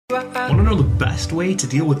Want to know the best way to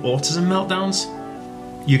deal with autism meltdowns?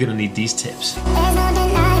 You're going to need these tips.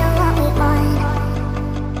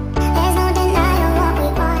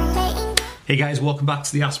 Hey guys, welcome back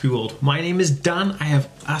to the Aspi world. My name is Dan. I have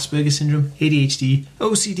Asperger's syndrome, ADHD,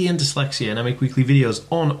 OCD and dyslexia, and I make weekly videos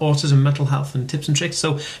on autism, mental health and tips and tricks.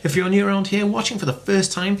 So if you're new around here watching for the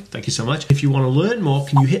first time, thank you so much. If you want to learn more,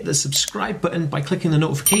 can you hit the subscribe button by clicking the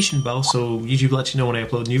notification bell so YouTube lets you know when I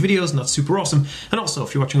upload new videos, and that's super awesome. And also,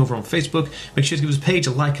 if you're watching over on Facebook, make sure to give us a page,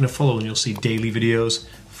 a like and a follow, and you'll see daily videos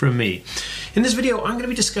from me. In this video, I'm going to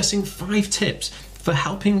be discussing 5 tips for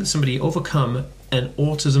helping somebody overcome an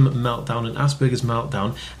autism meltdown, an Asperger's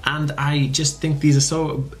meltdown, and I just think these are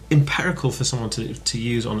so empirical for someone to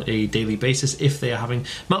use on a daily basis if they are having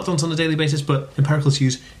meltdowns on a daily basis, but empirical to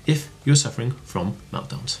use if you're suffering from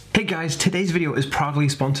meltdowns. Hey guys, today's video is proudly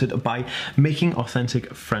sponsored by Making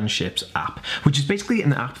Authentic Friendships app, which is basically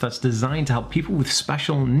an app that's designed to help people with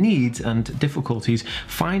special needs and difficulties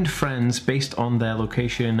find friends based on their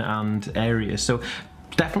location and area. So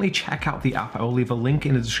definitely check out the app. I will leave a link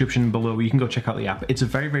in the description below where you can go check out the app. It's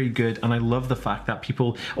very, very good, and I love the fact that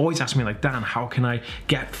people always ask me like, Dan, how can I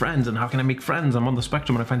get friends and how can I make friends? I'm on the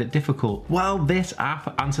spectrum and I find it difficult. Well, this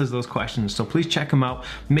app answers those questions, so please check them out.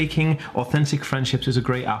 Making Authentic Friendships is a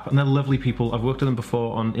great app, and they're lovely people. I've worked with them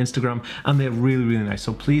before on Instagram and they're really, really nice,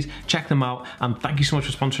 so please check them out, and thank you so much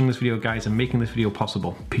for sponsoring this video, guys, and making this video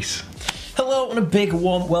possible. Peace. Hello and a big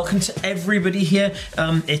warm welcome to everybody here.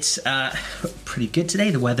 It's pretty good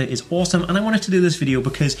today. The weather is awesome, and I wanted to do this video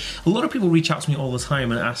because a lot of people reach out to me all the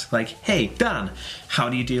time and ask like, hey Dan, how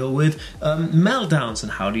do you deal with meltdowns,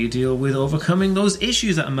 and how do you deal with overcoming those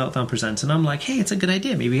issues that a meltdown presents? And I'm like, hey, it's a good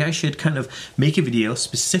idea. Maybe I should kind of make a video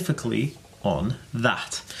specifically on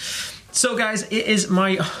that. So guys, it is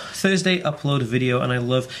my Thursday upload video, and I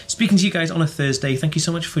love speaking to you guys on a Thursday. Thank you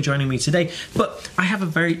so much for joining me today. But I have a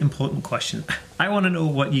very important question. I want to know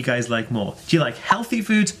what you guys like more. Do you like healthy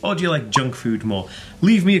foods or do you like junk food more?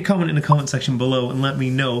 Leave me a comment in the comment section below and let me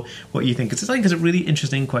know what you think. I think it's a really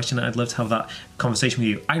interesting question, and I'd love to have that conversation with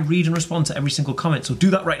you. I read and respond to every single comment, so do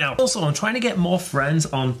that right now. Also, I'm trying to get more friends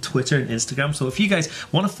on Twitter and Instagram, so if you guys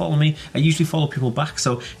want to follow me, I usually follow people back,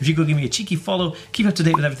 so if you go give me a cheeky follow, keep up to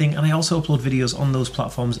date with everything, and I also upload videos on those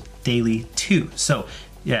platforms daily too. So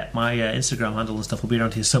yeah, my Instagram handle and stuff will be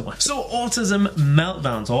around here somewhere. So autism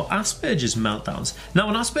meltdowns, or Asperger's meltdowns. Now,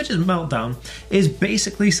 an Asperger's meltdown is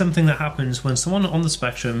basically something that happens when someone on the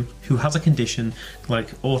spectrum who has a condition like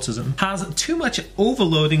autism has too much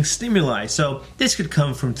overloading stimuli. So this could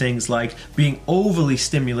come from things like being overly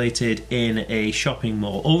stimulated in a shopping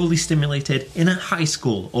mall, overly stimulated in a high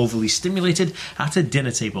school, overly stimulated at a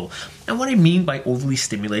dinner table. And what I mean by overly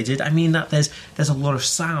stimulated, I mean that there's a lot of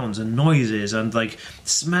sounds and noises and like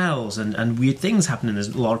smells and weird things happening. There's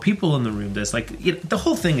a lot of people in the room. There's like, you know, the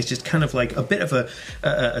whole thing is just kind of like a bit of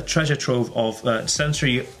a treasure trove of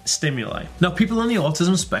sensory stimuli. Now, people on the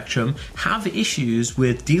autism spectrum have issues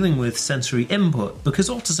with dealing with sensory input because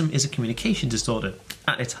autism is a communication disorder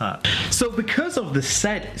at its heart. So because of the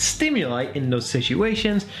said stimuli in those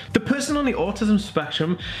situations, the person on the autism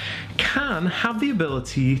spectrum can have the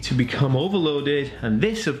ability to become overloaded, and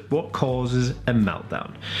this is what causes a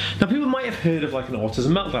meltdown. Now, people might have heard of like an autism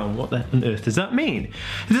meltdown. What on earth does that mean?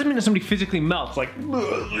 It doesn't mean that somebody physically melts like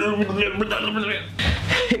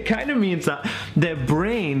it kind of means that their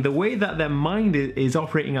brain, the way that their mind is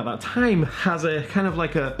operating at that time, has a kind of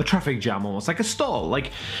like a traffic jam, almost like a stall. Like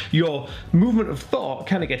your movement of thought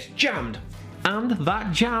kind of gets jammed, and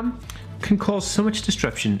that jam can cause so much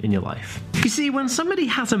disruption in your life. You see, when somebody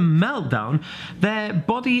has a meltdown, their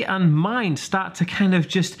body and mind start to kind of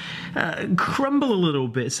just crumble a little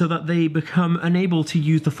bit so that they become unable to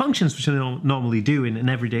use the functions which they normally do in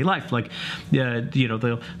everyday life. Like, you know,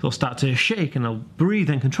 they'll start to shake and they'll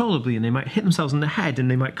breathe uncontrollably, and they might hit themselves in the head, and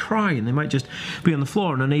they might cry, and they might just be on the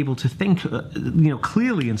floor and unable to think, you know,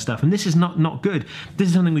 clearly and stuff. And this is not good. This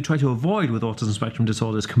is something we try to avoid with autism spectrum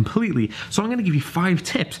disorders completely. So I'm going to give you 5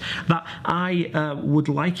 tips that I would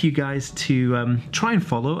like you guys to try and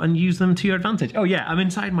follow and use them to your advantage. Oh yeah, I'm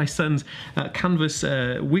inside my son's canvas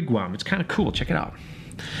wigwam. It's kind of cool. Check it out.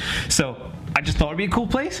 So I just thought it'd be a cool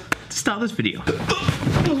place to start this video.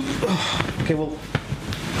 Okay, well,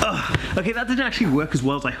 okay, that didn't actually work as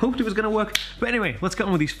well as I hoped it was going to work, but anyway, let's get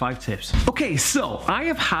on with these 5 tips. Okay, so I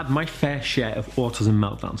have had my fair share of autism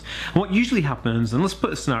meltdowns, and what usually happens, and let's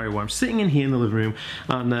put a scenario where I'm sitting in here in the living room,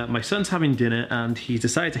 and my son's having dinner, and he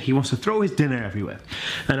decides that he wants to throw his dinner everywhere,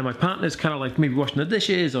 and then my partner's kind of like maybe washing the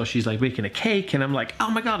dishes, or she's like making a cake, and I'm like, oh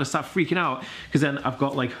my god, I start freaking out, because then I've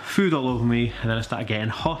got like food all over me, and then I start getting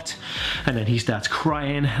hot, and then he starts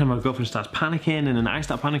crying, and my girlfriend starts panicking, and then I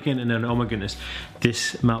start panicking, and then oh my goodness,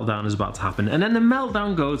 this meltdown is about to happen. And then the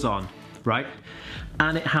meltdown goes on, right?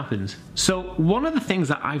 And it happens. So one of the things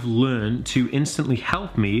that I've learned to instantly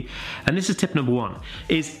help me, and this is tip number 1,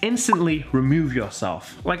 is instantly remove yourself.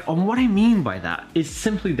 Like, and what I mean by that is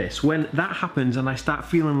simply this: when that happens and I start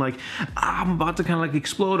feeling like I'm about to kind of like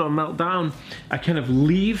explode or melt down, I kind of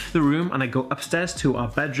leave the room and I go upstairs to our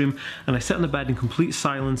bedroom and I sit on the bed in complete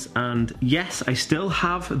silence. And yes, I still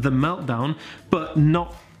have the meltdown, but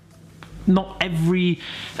not every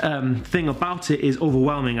thing about it is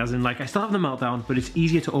overwhelming, as in, like, I still have the meltdown, but it's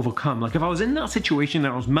easier to overcome. Like, if I was in that situation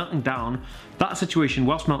that I was melting down, that situation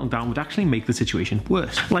whilst melting down would actually make the situation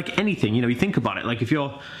worse. Like anything, you know, you think about it, like if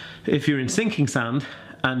you're in sinking sand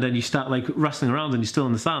and then you start like wrestling around and you're still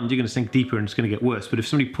in the sand, you're going to sink deeper and it's going to get worse. But if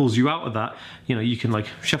somebody pulls you out of that, you know, you can like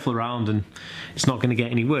shuffle around and it's not going to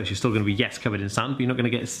get any worse. You're still going to be, yes, covered in sand, but you're not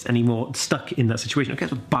going to get any more stuck in that situation. Okay,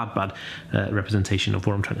 it's a bad representation of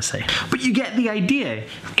what I'm trying to say. But you get the idea.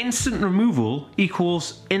 Instant removal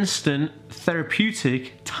equals instant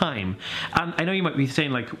therapeutic time. And I know you might be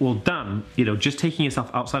saying like, well, Dan, you know, just taking yourself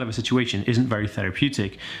outside of a situation isn't very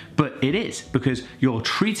therapeutic, but it is, because you're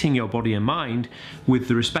treating your body and mind with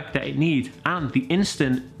the respect that it needs and the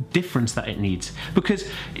instant difference that it needs. Because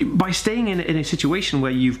by staying in a situation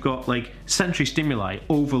where you've got like sensory stimuli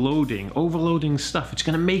overloading stuff, it's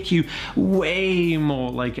going to make you way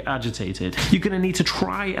more like agitated. You're going to need to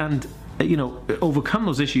try and, you know, overcome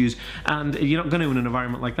those issues, and you're not going to in an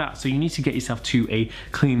environment like that. So you need to get yourself to a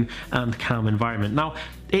clean and calm environment. Now,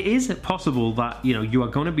 it is possible that, you know, you are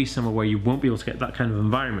going to be somewhere where you won't be able to get that kind of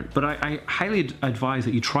environment, but I highly advise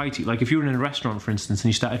that you try to. Like, if you're in a restaurant, for instance, and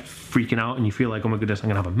you started freaking out and you feel like, oh my goodness, I'm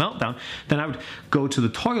going to have a meltdown, then I would go to the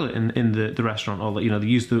toilet in the restaurant, or, you know,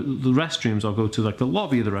 use the restrooms, or go to like the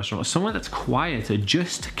lobby of the restaurant, or somewhere that's quieter,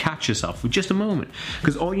 just to catch yourself for just a moment.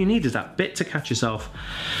 Because all you need is that bit to catch yourself,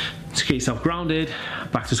 to get yourself grounded,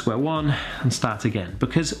 back to square one, and start again.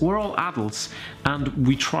 Because we're all adults and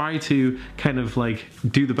we try to kind of like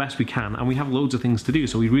do the best we can, and we have loads of things to do,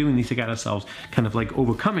 so we really need to get ourselves kind of like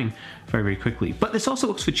overcoming very, very quickly. But this also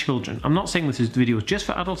works for children. I'm not saying this video is just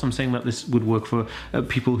for adults. I'm saying that this would work for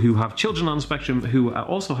people who have children on the spectrum who are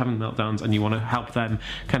also having meltdowns, and you want to help them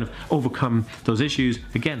kind of overcome those issues.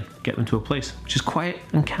 Again, get them to a place which is quiet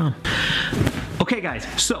and calm. Okay guys,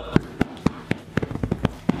 so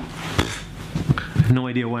no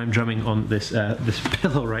idea why I'm drumming on this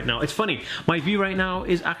pillow right now. It's funny, my view right now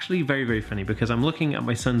is actually very, very funny, because I'm looking at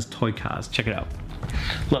my son's toy cars. Check it out.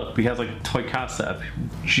 Look, we have like a toy car setup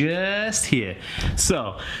just here.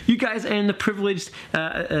 So you guys are in the privileged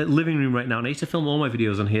living room right now, and I used to film all my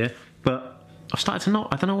videos on here, but I've started to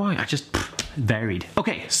not. I don't know why. I just varied.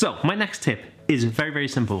 Okay, so my next tip is very, very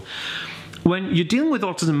simple. When you're dealing with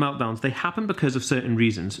autism meltdowns, they happen because of certain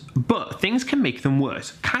reasons, but things can make them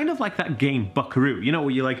worse. Kind of like that game Buckaroo, you know, where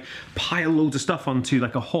you like pile loads of stuff onto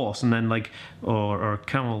like a horse, and then like, or a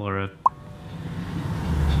camel, or a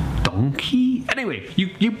donkey? Anyway,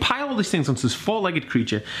 you pile all these things onto this four-legged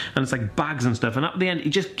creature, and it's like bags and stuff, and at the end it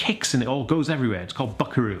just kicks and it all goes everywhere. It's called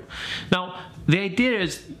Buckaroo. Now, the idea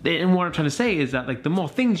is, and what I'm trying to say is that like the more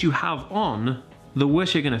things you have on, the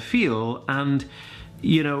worse you're gonna feel, and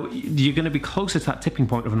you know, you're going to be closer to that tipping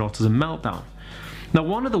point of an autism meltdown. Now,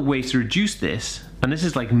 one of the ways to reduce this, and this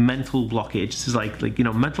is like mental blockage, this is like you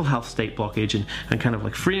know, mental health state blockage, and kind of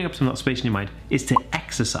like freeing up some of that space in your mind, is to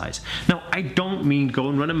exercise. Now, I don't mean go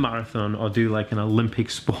and run a marathon or do like an Olympic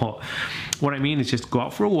sport. What I mean is just go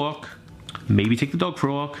out for a walk, maybe take the dog for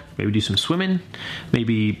a walk, maybe do some swimming,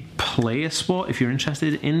 maybe play a sport if you're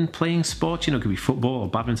interested in playing sports. You know, it could be football or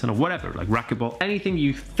badminton or whatever, like racquetball, anything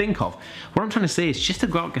you think of. What I'm trying to say is just to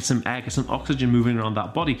go out, get some air, get some oxygen moving around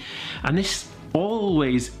that body. And this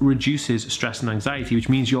always reduces stress and anxiety, which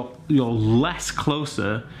means you're less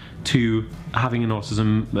closer to having an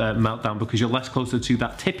autism meltdown, because you're less closer to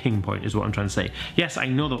that tipping point, is what I'm trying to say. Yes, I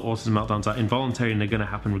know that autism meltdowns are involuntary and they're going to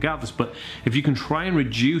happen regardless, but if you can try and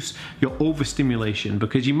reduce your overstimulation,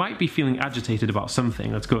 because you might be feeling agitated about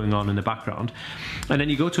something that's going on in the background, and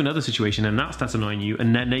then you go to another situation and that starts annoying you,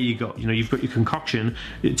 and then there you go, you know, you've got your concoction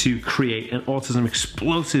to create an autism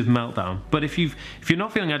explosive meltdown. But if you're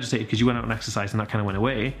not feeling agitated because you went out and exercised and that kind of went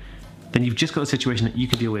away, then you've just got a situation that you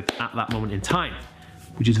can deal with at that moment in time,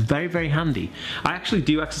 which is very, very handy. I actually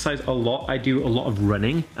do exercise a lot. I do a lot of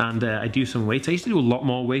running, and I do some weights. I used to do a lot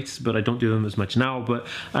more weights, but I don't do them as much now. But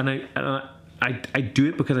I do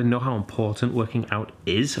it because I know how important working out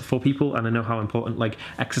is for people, and I know how important like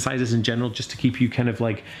exercise is in general, just to keep you kind of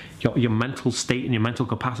like your mental state and your mental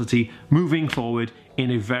capacity moving forward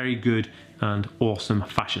in a very good and awesome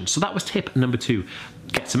fashion. So that was tip number 2.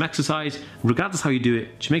 Get some exercise, regardless how you do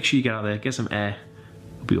it. Just make sure you get out there, get some air.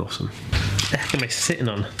 It'll be awesome. the heck am I sitting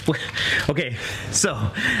on? Okay,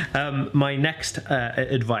 so my next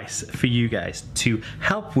advice for you guys to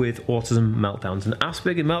help with autism meltdowns and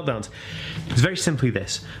Asperger's meltdowns is very simply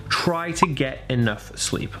this: try to get enough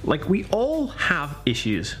sleep. Like, we all have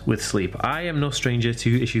issues with sleep. I am no stranger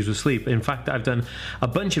to issues with sleep. In fact, I've done a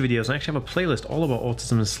bunch of videos and I actually have a playlist all about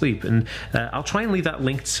autism and sleep, and I'll try and leave that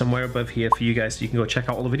linked somewhere above here for you guys so you can go check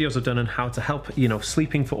out all the videos I've done on how to help, you know,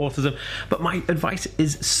 sleeping for autism. But my advice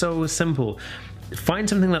is so simple. Find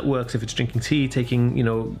something that works. If it's drinking tea, taking, you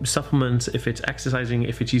know, supplements, if it's exercising,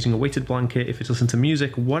 if it's using a weighted blanket, if it's listening to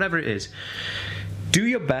music, whatever it is, do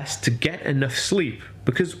your best to get enough sleep,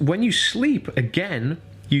 because when you sleep, again,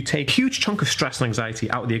 you take a huge chunk of stress and anxiety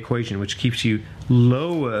out of the equation, which keeps you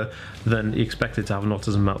lower than you expected to have an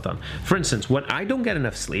autism meltdown. For instance, when I don't get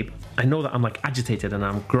enough sleep, I know that I'm like agitated and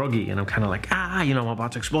I'm groggy and I'm kind of like, you know, I'm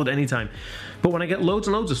about to explode anytime. But when I get loads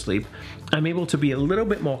and loads of sleep, I'm able to be a little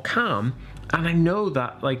bit more calm. And I know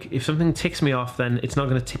that, like, if something ticks me off, then it's not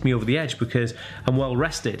going to tick me over the edge because I'm well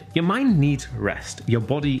rested. Your mind needs rest. Your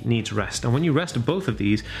body needs rest. And when you rest both of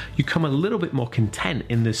these, you come a little bit more content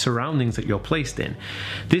in the surroundings that you're placed in.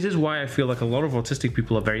 This is why I feel like a lot of autistic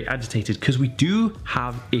people are very agitated, because we do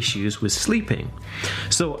have issues with sleeping.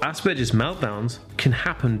 So Asperger's meltdowns can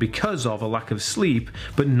happen because of a lack of sleep,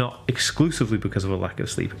 but not exclusively because of a lack of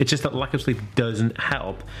sleep. It's just that lack of sleep doesn't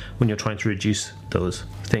help when you're trying to reduce those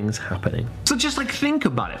things happening. So just like, think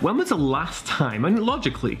about it. When was the last time, and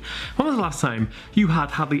logically, when was the last time you had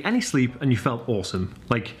hardly any sleep and you felt awesome?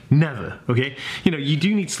 Like, never, okay? You know, you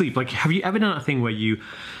do need sleep. Like, have you ever done that thing where you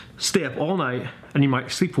stay up all night and you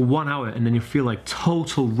might sleep for 1 hour and then you feel like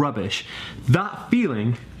total rubbish? That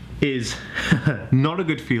feeling is not a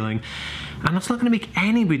good feeling. And that's not going to make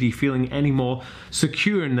anybody feeling any more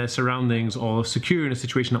secure in their surroundings or secure in a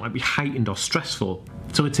situation that might be heightened or stressful.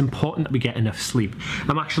 So it's important that we get enough sleep.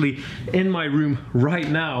 I'm actually in my room right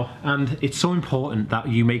now, and it's so important that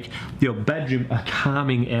you make your bedroom a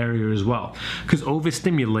calming area as well. Because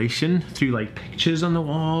overstimulation through like pictures on the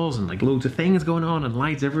walls and like loads of things going on and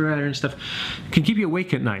lights everywhere and stuff can keep you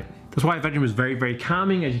awake at night. That's why a bedroom is very, very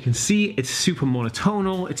calming. As you can see, it's super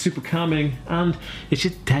monotonal, it's super calming, and it's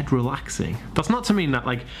just dead relaxing. That's not to mean that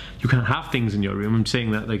like you can't have things in your room. I'm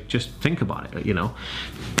saying that, like, just think about it, you know.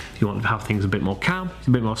 If you want to have things a bit more calm,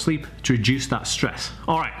 a bit more sleep, to reduce that stress.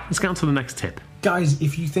 All right, let's get on to the next tip. Guys,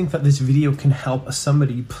 if you think that this video can help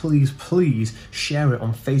somebody, please share it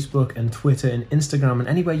on Facebook and Twitter and Instagram and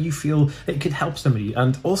anywhere you feel it could help somebody.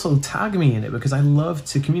 And also tag me in it, because I love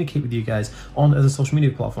to communicate with you guys on other social media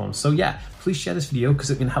platforms. So yeah, please share this video because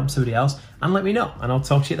it can help somebody else, and let me know and I'll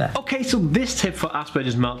talk to you there. Okay, so this tip for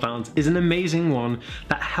Asperger's meltdowns is an amazing one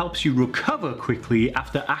that helps you recover quickly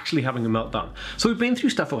after actually having a meltdown. So we've been through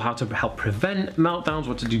stuff of how to help prevent meltdowns,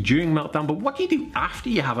 what to do during meltdown, but what do you do after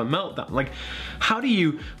you have a meltdown? Like, how do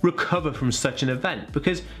you recover from such an event?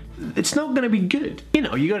 Because it's not going to be good. You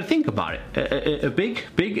know, you got to think about it. A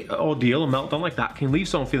big ordeal, a meltdown like that can leave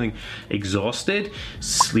someone feeling exhausted,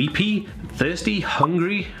 sleepy, thirsty,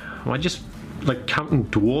 hungry. Am I just like counting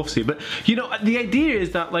dwarfs here? But you know, the idea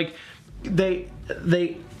is that like they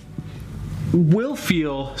will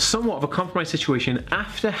feel somewhat of a compromised situation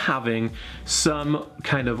after having some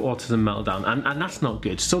kind of autism meltdown, and that's not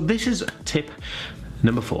good. So this is tip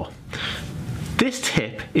number 4. This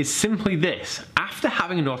tip is simply this: after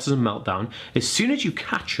having an autism meltdown, as soon as you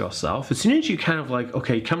catch yourself, as soon as you kind of like,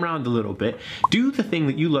 okay, come around a little bit, do the thing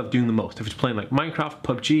that you love doing the most. If it's playing like Minecraft,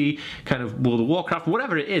 PUBG, kind of World of Warcraft,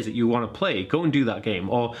 whatever it is that you want to play, go and do that game.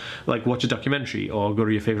 Or like watch a documentary, or go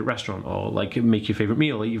to your favorite restaurant, or like make your favorite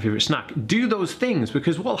meal, eat your favorite snack. Do those things,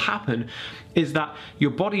 because what'll happen is that your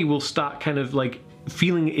body will start kind of like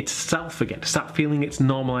feeling itself again, start feeling its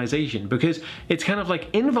normalization, because it's kind of like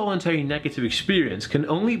involuntary negative experience can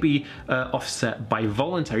only be offset by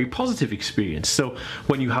voluntary positive experience. So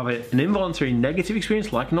when you have an involuntary negative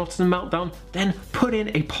experience like an autism meltdown, then put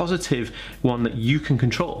in a positive one that you can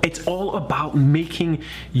control. It's all about making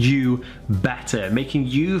you better, making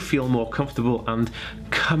you feel more comfortable, and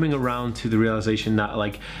coming around to the realization that,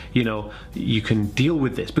 like, you know, you can deal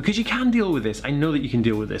with this, because you can deal with this. I know that you can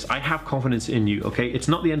deal with this. I have confidence in you. Okay, it's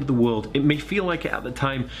not the end of the world. It may feel like it at the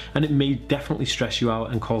time, and it may definitely stress you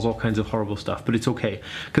out and cause all kinds of horrible stuff, but it's okay,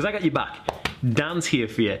 because I got your back. Dan's here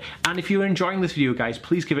for you. And if you're enjoying this video, guys,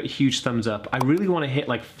 please give it a huge thumbs up. I really want to hit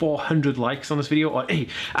like 400 likes on this video, or hey,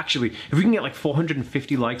 actually, if we can get like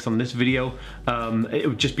 450 likes on this video, it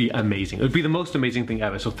would just be amazing. It would be the most amazing thing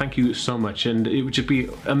ever. So thank you so much, and it would just be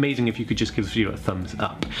amazing if you could just give this video a thumbs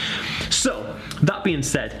up. So that being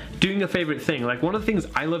said, doing a favorite thing, like one of the things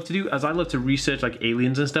I love to do is I love to research like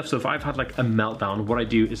aliens and stuff. So if I've had like a meltdown, what I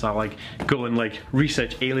do is I like go and like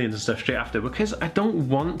research aliens and stuff straight after, because I don't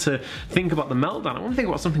want to think about the meltdown. I want to think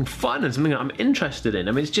about something fun and something that I'm interested in.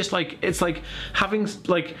 I mean, it's like having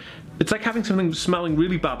something smelling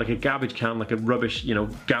really bad, like a garbage can, like a rubbish, you know,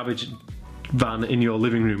 garbage van in your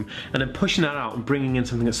living room, and then pushing that out and bringing in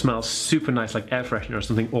something that smells super nice, like air freshener, or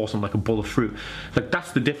something awesome like a bowl of fruit. Like,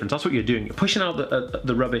 that's the difference. That's what you're doing. You're pushing out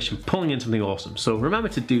the rubbish and pulling in something awesome. So remember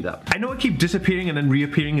to do that. I know I keep disappearing and then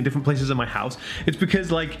reappearing in different places in my house. It's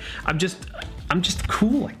because like I'm just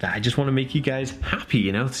cool like that. I just want to make you guys happy,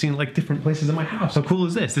 you know, seeing like different places in my house. How cool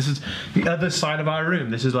is this? This is the other side of our room.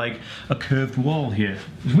 This is like a curved wall here.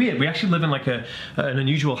 It's weird. We actually live in like an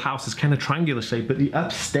unusual house. It's kind of triangular shape, but the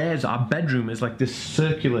upstairs, our bedroom, is like this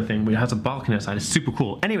circular thing where it has a balcony outside. It's super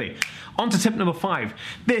cool. Anyway, on to tip number 5.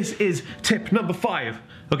 This is tip number 5.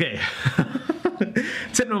 Okay.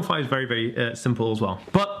 Tip number 5 is very, very simple as well,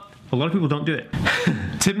 but a lot of people don't do it.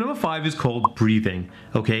 Tip number 5 is called breathing.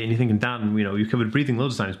 Okay, and you're thinking, Dan, you know, you've covered breathing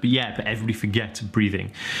loads of times, but yeah, but everybody forgets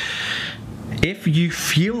breathing. If you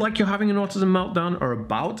feel like you're having an autism meltdown or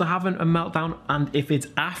about to have a meltdown, and if it's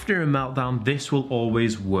after a meltdown, this will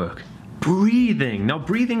always work. Breathing. Now,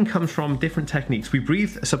 breathing comes from different techniques. We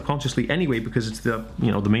breathe subconsciously anyway, because it's the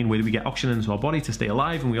main way that we get oxygen into our body to stay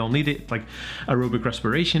alive, and we all need it, like aerobic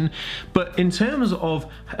respiration. But in terms of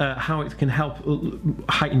how it can help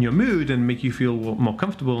heighten your mood and make you feel more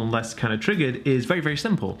comfortable and less kind of triggered, is very, very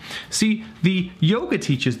simple. See, the yoga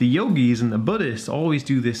teachers, the yogis and the Buddhists always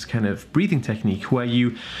do this kind of breathing technique where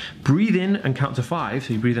you breathe in and count to 5.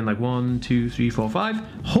 So you breathe in like 1, 2, 3, 4, 5,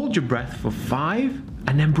 hold your breath for 5,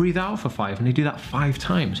 and then breathe out for 5, and you do that 5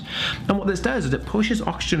 times. And what this does is it pushes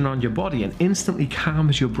oxygen around your body and instantly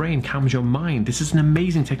calms your brain, calms your mind. This is an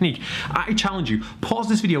amazing technique. I challenge you, pause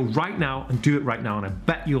this video right now and do it right now, and I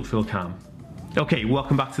bet you'll feel calm. Okay,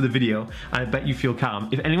 welcome back to the video. I bet you feel calm.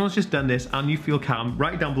 If anyone's just done this and you feel calm,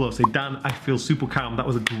 write it down below. Say, Dan, I feel super calm. That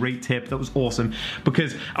was a great tip. That was awesome.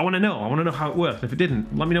 Because I want to know. I want to know how it worked. If it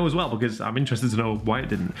didn't, let me know as well, because I'm interested to know why it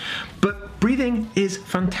didn't. But breathing is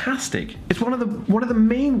fantastic. It's one of the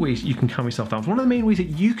main ways you can calm yourself down. It's one of the main ways that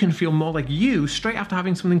you can feel more like you straight after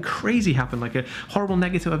having something crazy happen, like a horrible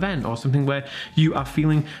negative event, or something where you are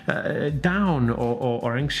feeling down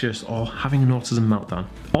or anxious, or having an autism meltdown.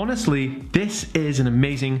 Honestly, this is an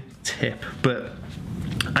amazing tip, but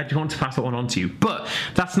I do want to pass that one on to you. But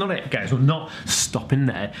that's not it, guys. We're not stopping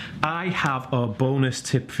there. I have a bonus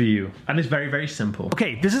tip for you, and it's very, very simple.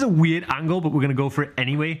 Okay, this is a weird angle, but we're gonna go for it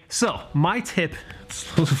anyway. So my tip,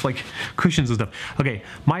 lots of like cushions and stuff. Okay,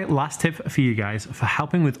 my last tip for you guys for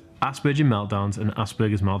helping with Asperger's meltdowns and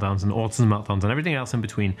Asperger's meltdowns and autism meltdowns and everything else in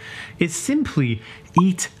between is simply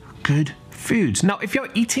eat good foods. Now, if you're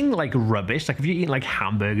eating like rubbish, like if you're eating like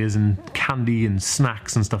hamburgers and candy and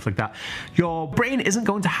snacks and stuff like that, your brain isn't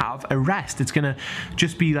going to have a rest. It's gonna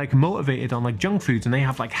just be like motivated on like junk foods, and they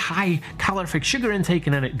have like high calorific sugar intake,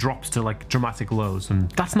 and then it drops to like dramatic lows, and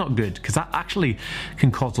that's not good, because that actually can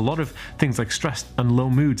cause a lot of things like stress and low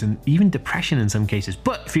moods and even depression in some cases.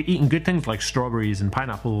 But if you're eating good things like strawberries and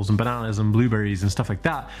pineapples and bananas and blueberries and stuff like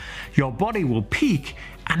that, your body will peak,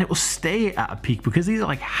 and it will stay at a peak, because these are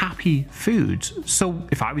like happy foods. So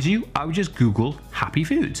if I was you, I would just Google happy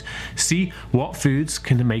foods. See what foods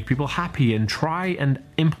can make people happy, and try and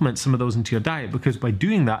implement some of those into your diet, because by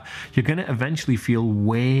doing that, you're gonna eventually feel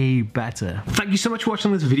way better. Thank you so much for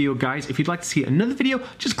watching this video, guys. If you'd like to see another video,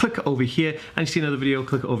 just click it over here, and see another video,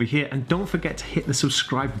 click it over here, and don't forget to hit the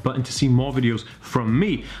subscribe button to see more videos from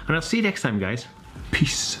me. And I'll see you next time, guys.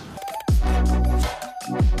 Peace.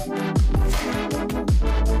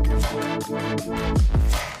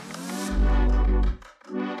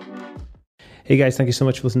 Hey guys, thank you so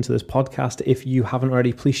much for listening to this podcast. If you haven't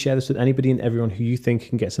already, please share this with anybody and everyone who you think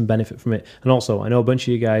can get some benefit from it. And also, I know a bunch of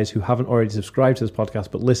you guys who haven't already subscribed to this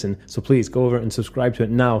podcast but listen, so please go over and subscribe to it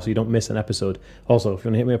now so you don't miss an episode. Also, if you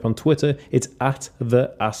want to hit me up on Twitter, it's at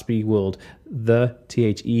the Aspie World, the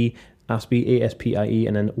THE Aspie, ASPIE,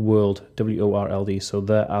 and then World, WORLD. So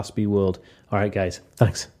the Aspie World. All right, guys,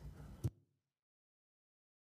 thanks.